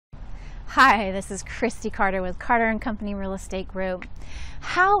Hi, this is Kristie Carter with Carter & Company Real Estate Group.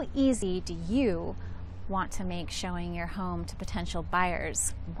 How easy do you want to make showing your home to potential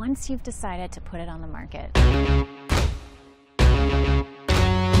buyers once you've decided to put it on the market?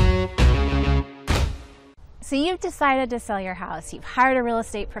 So you've decided to sell your house, you've hired a real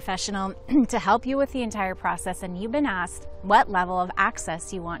estate professional to help you with the entire process, and you've been asked what level of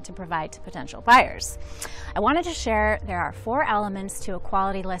access you want to provide to potential buyers. I wanted to share there are 4 elements to a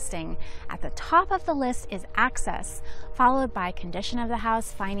quality listing. At the top of the list is access, followed by condition of the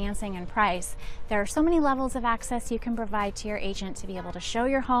house, financing, and price. There are so many levels of access you can provide to your agent to be able to show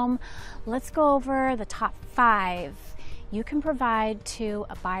your home. Let's go over the top 5 you can provide to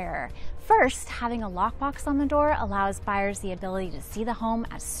a buyer. First, having a lockbox on the door allows buyers the ability to see the home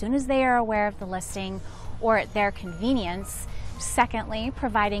as soon as they are aware of the listing or at their convenience. Secondly,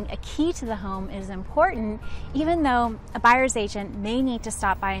 providing a key to the home is important, even though a buyer's agent may need to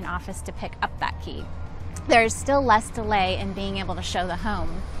stop by an office to pick up that key. There is still less delay in being able to show the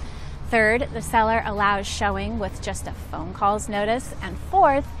home. Third, the seller allows showing with just a phone call's notice. And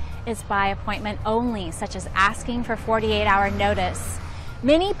fourth, is by appointment only, such as asking for 48-hour notice.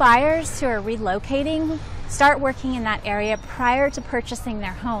 Many buyers who are relocating start working in that area prior to purchasing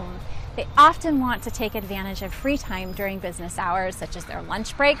their home. They often want to take advantage of free time during business hours, such as their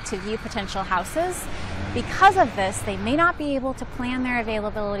lunch break, to view potential houses. Because of this, they may not be able to plan their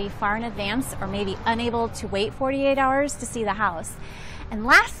availability far in advance, or may be unable to wait 48 hours to see the house. And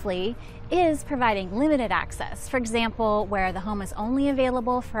lastly, is providing limited access. For example, where the home is only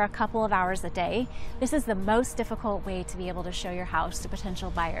available for a couple of hours a day. This is the most difficult way to be able to show your house to potential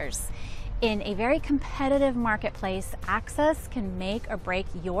buyers. In a very competitive marketplace, access can make or break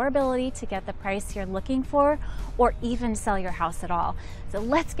your ability to get the price you're looking for or even sell your house at all. So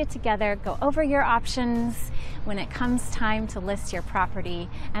let's get together, go over your options when it comes time to list your property,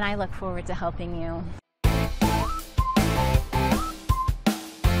 and I look forward to helping you.